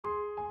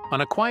On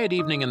a quiet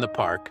evening in the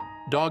park,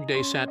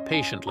 Dogday sat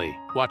patiently,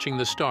 watching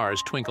the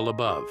stars twinkle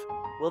above.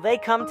 Will they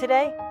come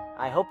today?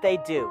 I hope they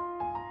do.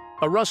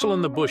 A rustle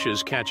in the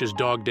bushes catches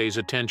Dogday's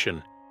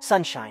attention.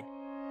 Sunshine.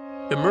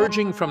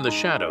 Emerging from the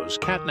shadows,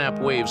 Catnap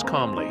waves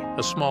calmly,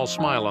 a small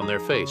smile on their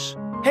face.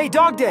 Hey,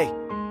 Dogday!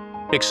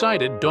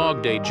 Excited,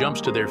 Dogday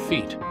jumps to their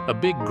feet, a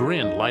big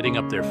grin lighting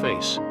up their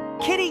face.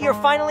 Kitty, you're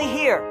finally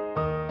here!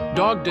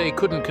 Dogday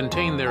couldn't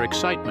contain their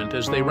excitement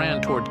as they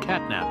ran toward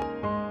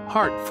Catnap,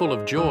 heart full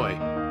of joy.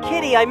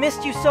 Kitty, I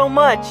missed you so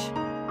much!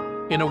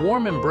 In a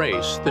warm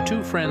embrace, the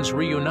two friends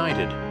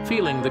reunited,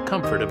 feeling the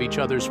comfort of each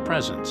other's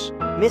presence.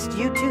 Missed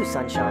you too,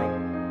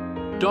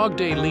 Sunshine.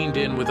 Dogday leaned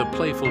in with a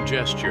playful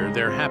gesture,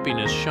 their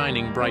happiness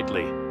shining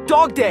brightly.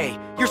 Dogday,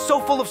 you're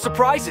so full of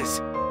surprises!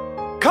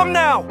 Come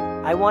now!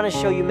 I want to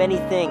show you many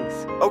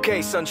things.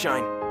 Okay,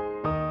 Sunshine.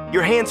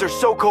 Your hands are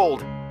so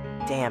cold.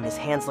 Damn, his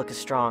hands look as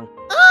strong.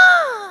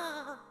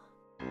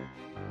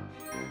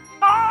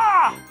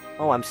 Ah!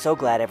 Oh, I'm so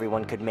glad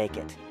everyone could make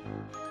it.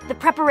 The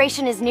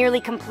preparation is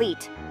nearly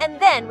complete. And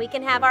then we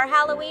can have our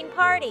Halloween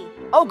party.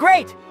 Oh,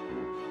 great!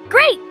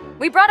 Great!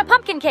 We brought a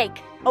pumpkin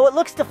cake. Oh, it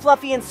looks too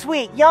fluffy and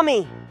sweet.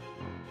 Yummy!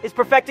 Is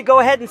Perfecta go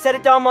ahead and set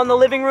it down on the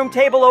living room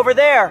table over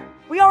there?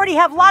 We already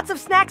have lots of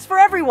snacks for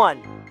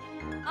everyone.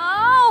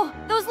 Oh,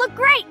 those look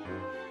great!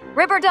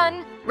 Rib are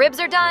done, ribs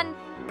are done.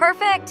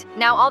 Perfect.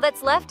 Now all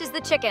that's left is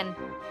the chicken.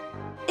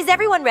 Is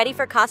everyone ready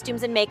for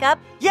costumes and makeup?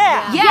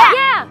 Yeah!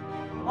 Yeah!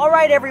 All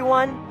right,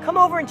 everyone. Come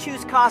over and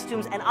choose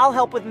costumes, and I'll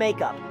help with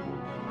makeup.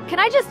 Can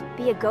I just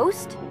be a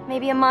ghost?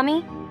 Maybe a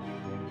mummy?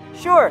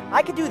 Sure,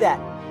 I could do that.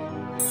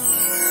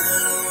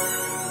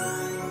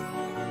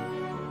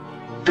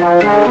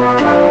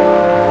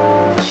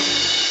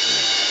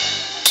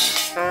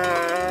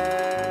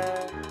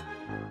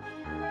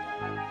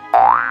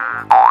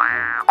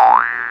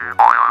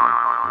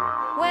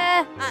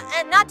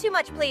 Not too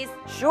much, please.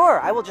 Sure,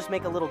 I will just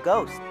make a little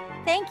ghost.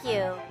 Thank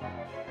you.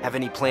 Have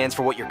any plans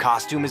for what your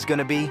costume is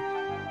gonna be?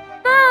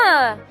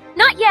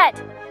 Not yet.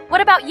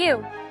 What about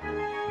you?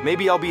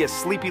 Maybe I'll be a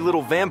sleepy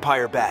little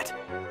vampire bat.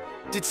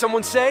 Did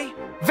someone say?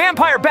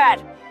 Vampire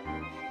bat!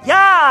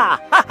 Yeah!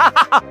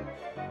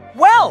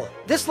 Well,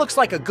 this looks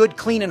like a good,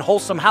 clean, and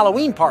wholesome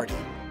Halloween party.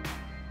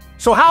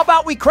 So how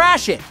about we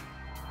crash it?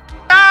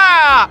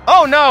 Ah!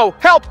 Oh no!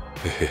 Help!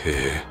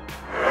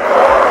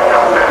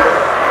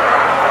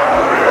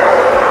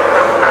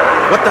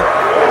 What the?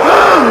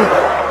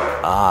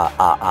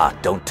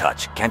 Don't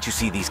touch. Can't you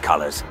see these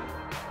colors?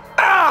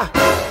 Ah!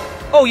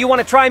 Oh, you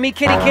want to try me,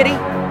 kitty kitty?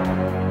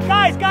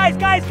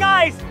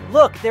 Guys!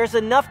 Look, there's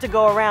enough to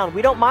go around.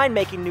 We don't mind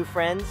making new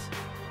friends.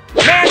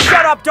 Man,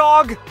 shut up,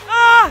 dog!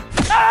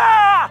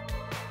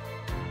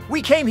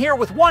 We came here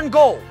with one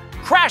goal.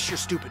 Crash your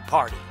stupid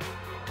party.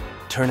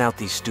 Turn out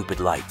these stupid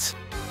lights.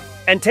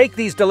 And take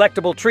these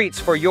delectable treats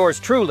for yours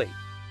truly.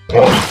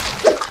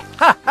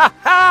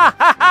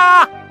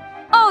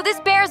 Oh, this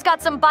bear's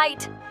got some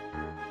bite.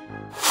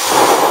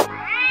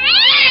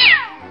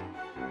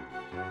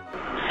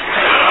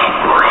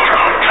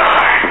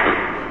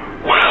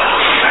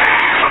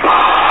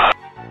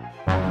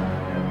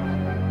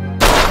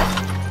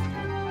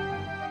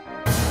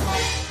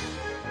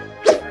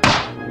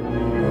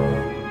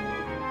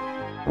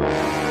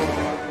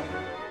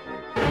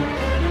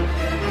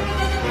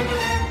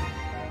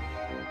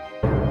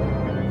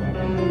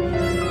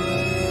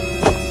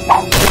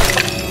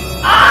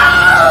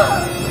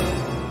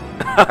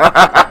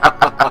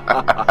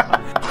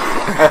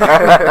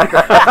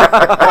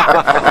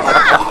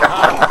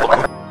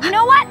 You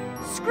know what?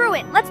 Screw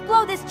it. Let's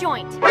blow this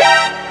joint.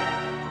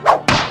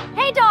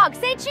 Hey, dog,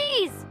 say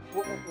cheese.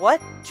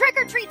 What? Trick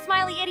or treat,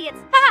 smiley idiots.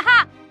 Ha ha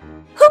ha.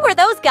 Who were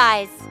those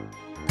guys?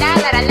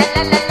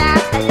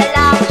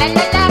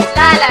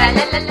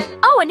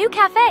 Oh, a new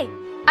cafe.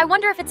 I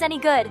wonder if it's any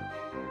good.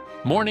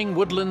 Morning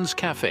Woodlands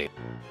Cafe.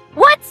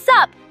 What's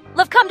up?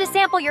 We've come to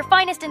sample your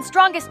finest and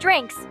strongest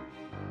drinks.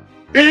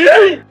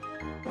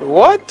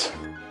 What?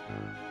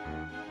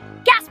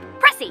 Gasp!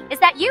 Pressy, is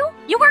that you?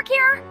 You work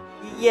here?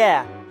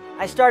 Yeah,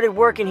 I started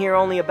working here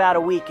only about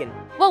a week and...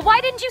 Well,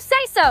 why didn't you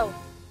say so?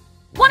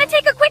 Want to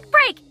take a quick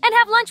break and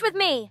have lunch with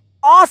me?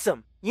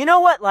 Awesome! You know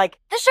what, like...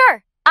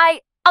 Sure.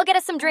 I'll get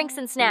us some drinks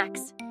and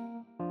snacks.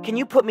 Can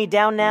you put me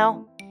down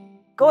now?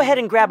 Go ahead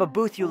and grab a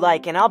booth you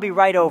like and I'll be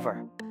right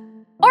over.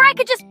 Or I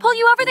could just pull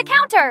you over the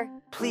counter.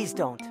 Please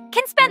don't.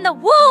 Can spend the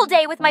whole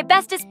day with my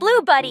bestest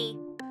blue buddy.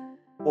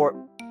 Or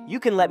you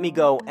can let me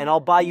go and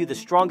I'll buy you the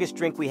strongest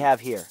drink we have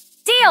here.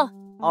 Deal!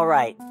 All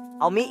right,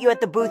 I'll meet you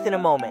at the booth in a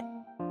moment.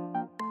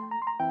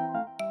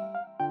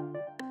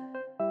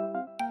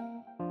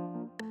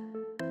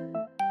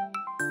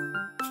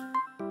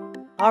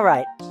 All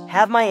right,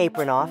 have my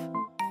apron off.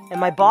 And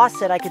my boss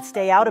said I could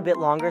stay out a bit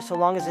longer so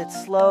long as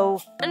it's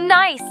slow.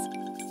 Nice!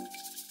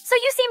 So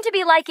you seem to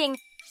be liking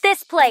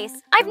this place.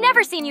 I've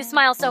never seen you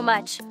smile so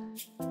much.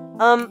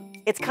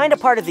 It's kind of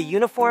part of the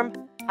uniform.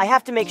 I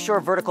have to make sure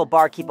Vertical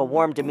Bar keep a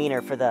warm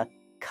demeanor for the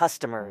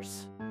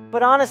customers.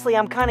 But honestly,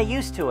 I'm kind of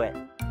used to it.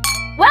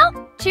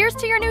 Well, cheers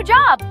to your new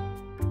job.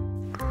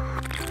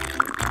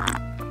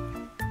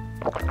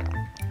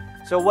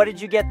 So what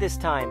did you get this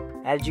time?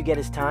 How did you get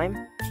his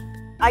time?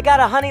 I got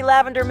a honey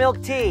lavender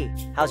milk tea.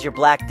 How's your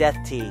black death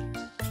tea?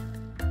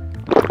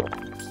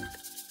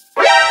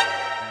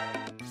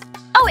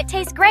 Oh, it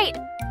tastes great.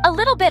 A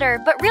little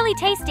bitter, but really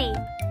tasty.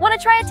 Want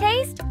to try a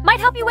taste? Might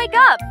help you wake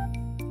up.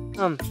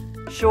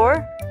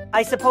 Sure.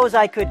 I suppose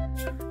I could.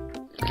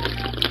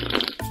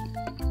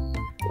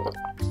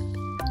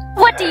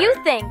 What do you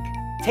think?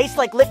 Tastes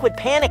like liquid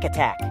panic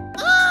attack.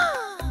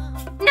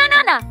 No.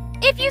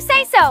 If you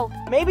say so.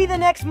 Maybe the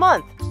next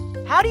month.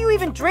 How do you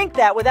even drink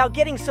that without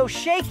getting so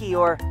shaky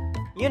or,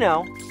 you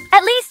know?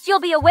 At least you'll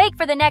be awake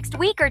for the next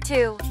week or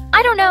two.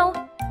 I don't know.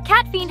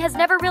 Cat fiend has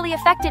never really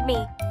affected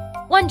me.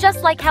 One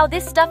just like how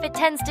this stuff it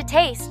tends to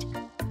taste.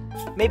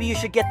 Maybe you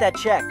should get that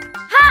checked.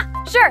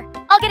 Ha! Sure,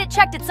 I'll get it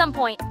checked at some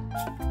point.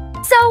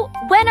 So,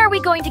 when are we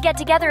going to get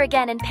together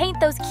again and paint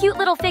those cute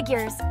little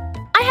figures?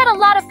 I had a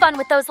lot of fun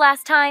with those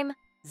last time.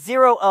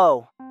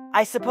 0-0.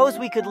 I suppose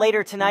we could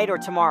later tonight or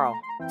tomorrow.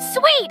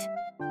 Sweet!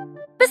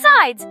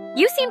 Besides,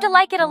 you seem to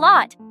like it a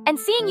lot, and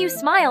seeing you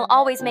smile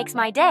always makes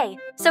my day,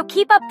 so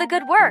keep up the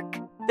good work.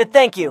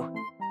 Thank you.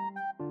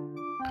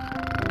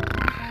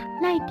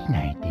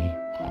 Nighty-nighty.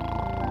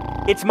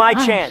 It's my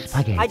chance.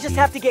 Spaghetti. I just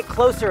have to get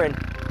closer and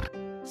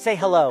say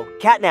hello.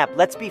 Catnap,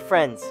 let's be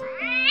friends.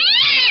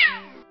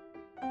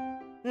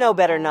 No,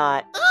 better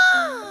not.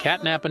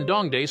 Catnap and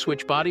Dogday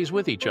switch bodies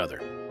with each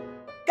other.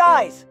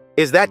 Guys,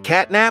 Is that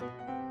Catnap?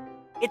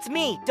 it's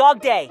me,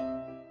 Dogday.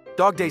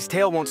 Dogday's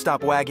tail won't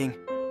stop wagging.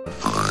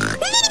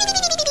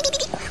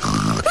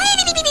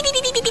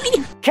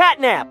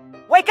 Catnap,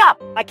 wake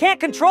up! I can't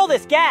control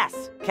this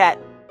gas. Cat,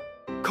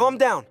 Calm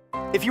down.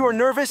 If you are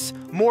nervous,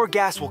 more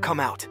gas will come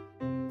out.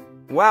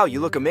 Wow, you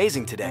look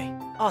amazing today.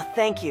 oh,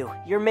 thank you.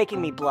 You're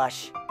making me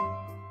blush.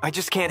 I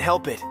just can't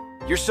help it.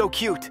 You're so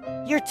cute.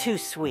 You're too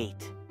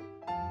sweet.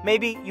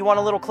 Maybe you want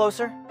a little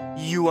closer?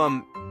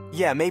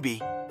 Yeah,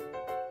 maybe.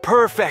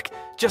 Perfect.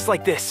 Just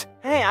like this.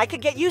 Hey, I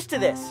could get used to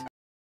this.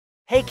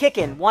 Hey,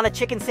 Kickin', want a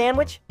chicken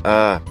sandwich?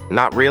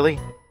 Not really.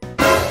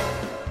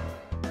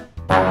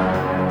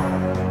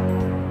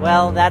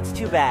 Well, that's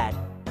too bad.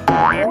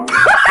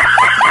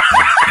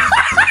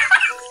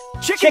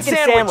 Chicken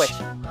sandwich.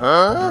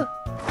 Huh?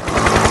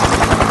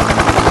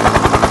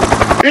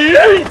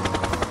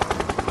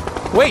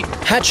 Wait,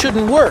 that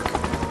shouldn't work.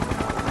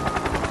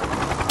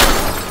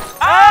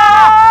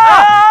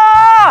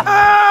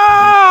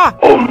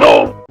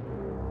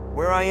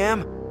 Where I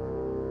am?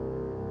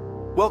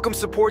 Welcome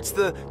supports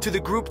to the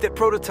group that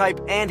prototype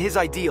and his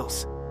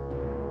ideals.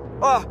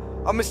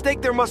 A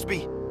mistake there must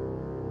be.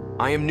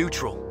 I am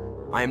neutral.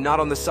 I am not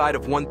on the side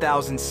of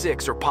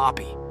 1006 or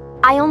Poppy.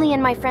 I only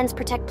and my friends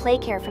protect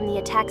Playcare from the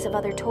attacks of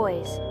other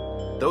toys.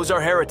 Those are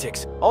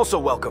heretics. Also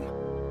welcome.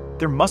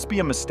 There must be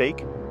a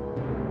mistake.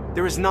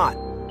 There is not.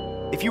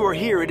 If you are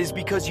here, it is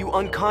because you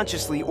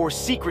unconsciously or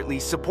secretly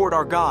support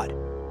our god.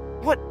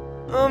 What?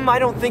 I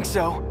don't think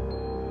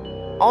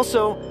so.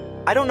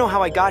 Also, I don't know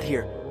how I got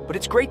here, but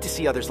it's great to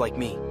see others like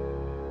me.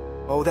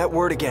 Oh, that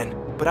word again.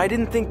 But I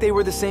didn't think they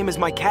were the same as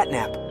my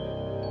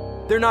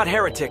Catnap. They're not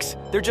heretics.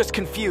 They're just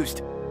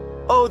confused.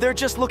 Oh, they're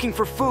just looking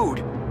for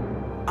food.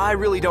 I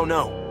really don't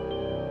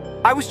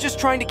know. I was just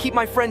trying to keep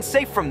my friends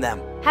safe from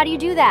them. How do you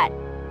do that?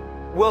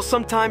 Well,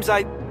 sometimes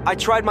I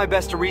tried my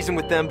best to reason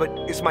with them, but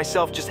it's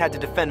myself just had to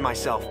defend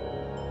myself.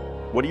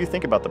 What do you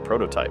think about the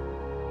prototype?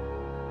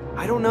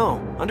 I don't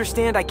know.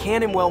 Understand, I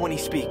can him well when he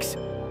speaks.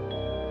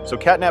 So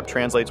Catnap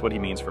translates what he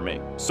means for me.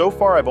 So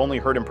far, I've only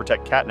heard him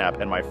protect Catnap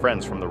and my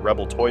friends from the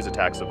Rebel Toys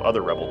attacks of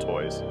other Rebel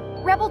Toys.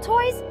 Rebel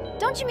toys?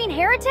 Don't you mean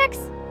heretics?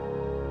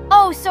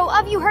 Oh, so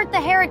of you hurt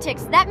the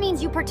heretics, that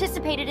means you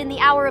participated in the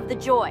Hour of the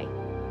Joy.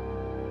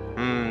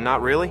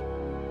 Not really.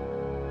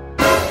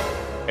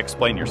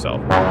 Explain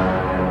yourself.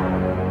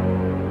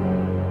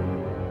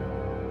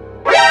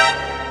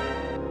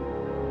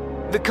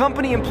 The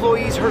company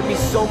employees hurt me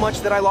so much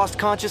that I lost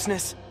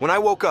consciousness. When I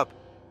woke up,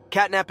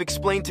 Catnap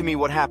explained to me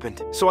what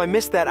happened, so I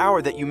missed that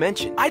hour that you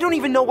mentioned. I don't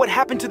even know what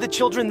happened to the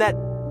children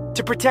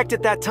to protect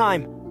at that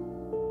time.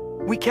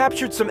 We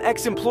captured some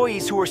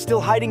ex-employees who are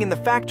still hiding in the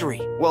factory.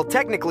 Well,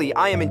 technically,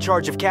 I am in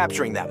charge of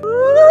capturing them.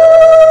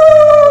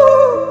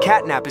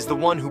 Catnap is the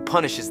one who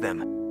punishes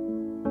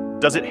them.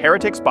 Does it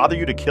heretics bother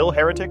you to kill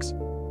heretics?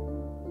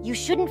 You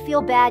shouldn't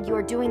feel bad you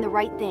are doing the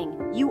right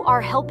thing. You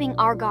are helping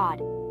our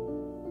god.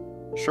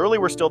 Surely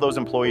we're still those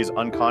employees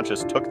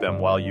unconscious took them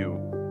while you...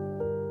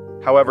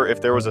 However,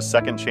 if there was a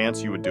second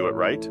chance, you would do it,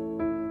 right?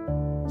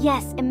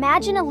 Yes,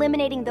 imagine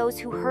eliminating those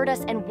who hurt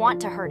us and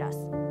want to hurt us.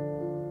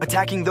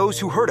 Attacking those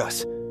who hurt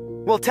us.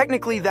 Well,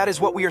 technically, that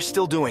is what we are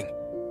still doing.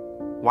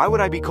 Why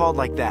would I be called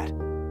like that?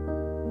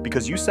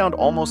 Because you sound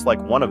almost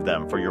like one of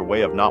them for your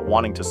way of not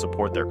wanting to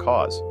support their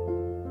cause.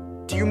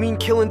 Do you mean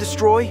kill and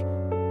destroy?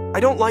 I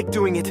don't like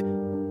doing it,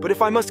 but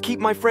if I must keep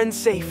my friends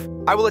safe,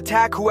 I will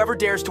attack whoever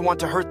dares to want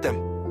to hurt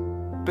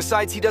them.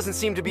 Besides, he doesn't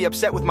seem to be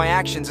upset with my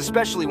actions,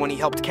 especially when he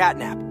helped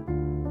Catnap.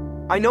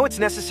 I know it's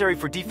necessary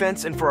for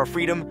defense and for our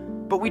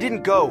freedom, but we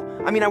didn't go.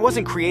 I mean, I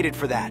wasn't created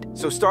for that.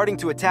 So starting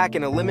to attack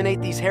and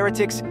eliminate these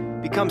heretics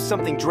becomes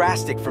something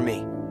drastic for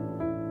me.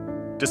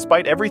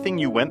 Despite everything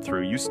you went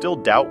through, you still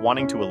doubt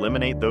wanting to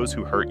eliminate those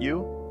who hurt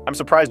you? I'm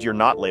surprised you're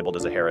not labeled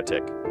as a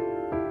heretic.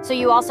 So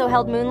you also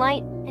held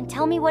Moonlight? And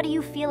tell me, what do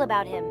you feel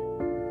about him?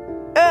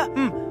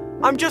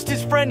 I'm just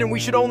his friend and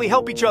we should only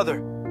help each other.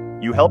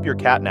 You help your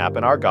Catnap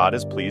and our God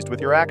is pleased with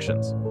your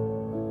actions.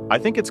 I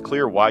think it's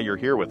clear why you're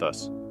here with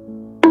us.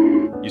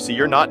 You see,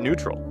 you're not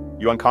neutral.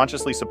 You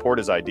unconsciously support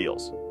his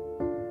ideals.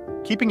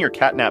 Keeping your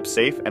Catnap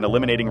safe and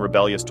eliminating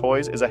rebellious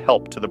toys is a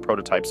help to the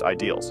prototype's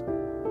ideals.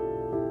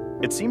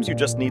 It seems you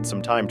just need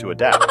some time to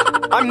adapt.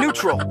 I'm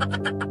neutral.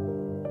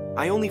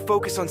 I only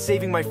focus on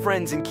saving my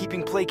friends and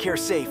keeping Playcare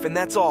safe, and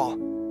that's all.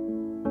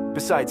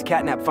 Besides,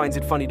 Catnap finds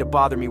it funny to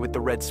bother me with the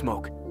red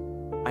smoke.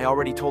 I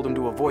already told him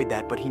to avoid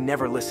that, but he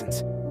never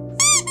listens.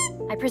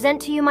 I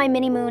present to you my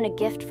Mini-Moon, a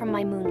gift from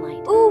my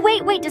Moonlight. Ooh,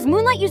 wait, does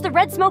Moonlight use the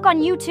red smoke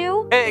on you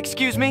too?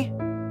 Excuse me?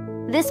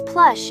 This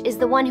plush is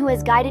the one who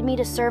has guided me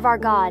to serve our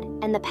God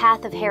and the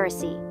path of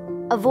heresy.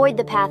 Avoid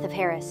the path of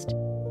Herest.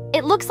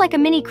 It looks like a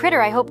mini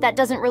critter. I hope that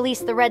doesn't release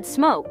the red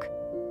smoke.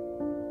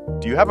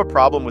 Do you have a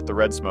problem with the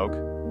red smoke?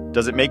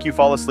 Does it make you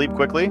fall asleep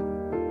quickly?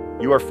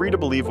 You are free to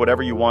believe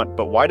whatever you want,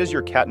 but why does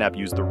your Catnap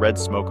use the red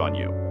smoke on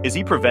you? Is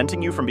he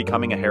preventing you from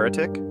becoming a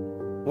heretic?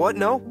 What,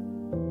 no?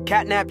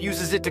 Catnap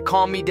uses it to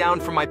calm me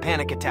down from my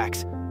panic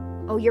attacks.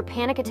 Oh, your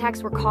panic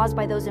attacks were caused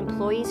by those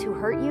employees who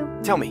hurt you?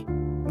 Tell me,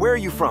 where are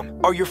you from?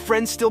 Are your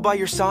friends still by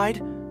your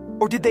side?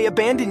 Or did they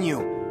abandon you?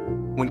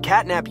 When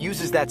Catnap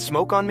uses that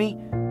smoke on me,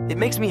 it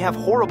makes me have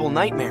horrible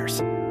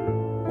nightmares.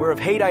 Where of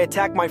hate I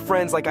attack my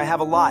friends like I have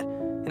a lot,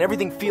 and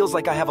everything feels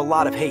like I have a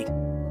lot of hate.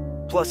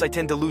 Plus, I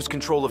tend to lose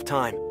control of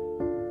time.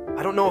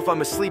 I don't know if I'm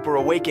asleep or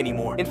awake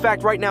anymore. In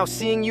fact, right now,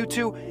 seeing you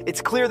two,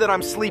 it's clear that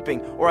I'm sleeping,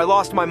 or I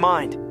lost my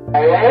mind.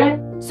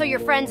 So your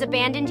friends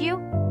abandoned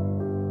you?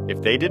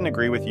 If they didn't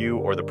agree with you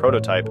or the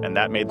prototype and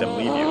that made them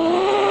leave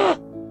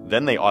you,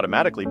 then they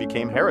automatically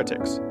became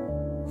heretics.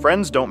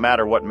 Friends don't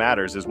matter. What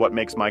matters is what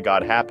makes my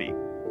God happy.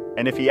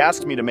 And if he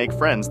asks me to make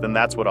friends, then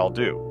that's what I'll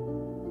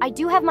do. I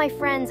do have my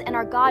friends, and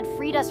our God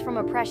freed us from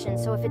oppression,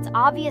 so if it's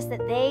obvious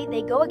that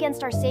they go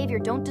against our Savior,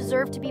 don't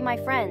deserve to be my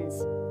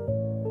friends.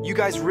 You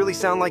guys really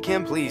sound like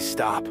him? Please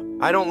stop.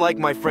 I don't like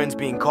my friends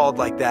being called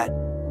like that.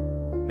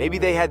 Maybe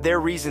they had their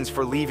reasons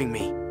for leaving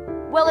me.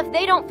 Well, if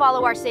they don't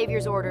follow our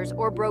Savior's orders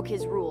or broke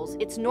his rules,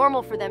 it's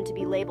normal for them to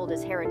be labeled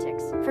as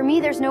heretics. For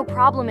me, there's no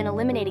problem in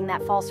eliminating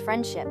that false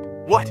friendship.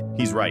 What?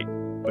 He's right.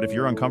 But if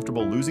you're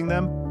uncomfortable losing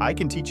them, I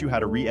can teach you how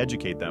to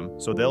re-educate them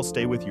so they'll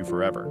stay with you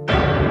forever.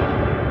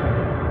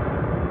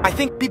 I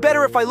think it'd be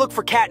better if I look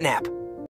for Catnap.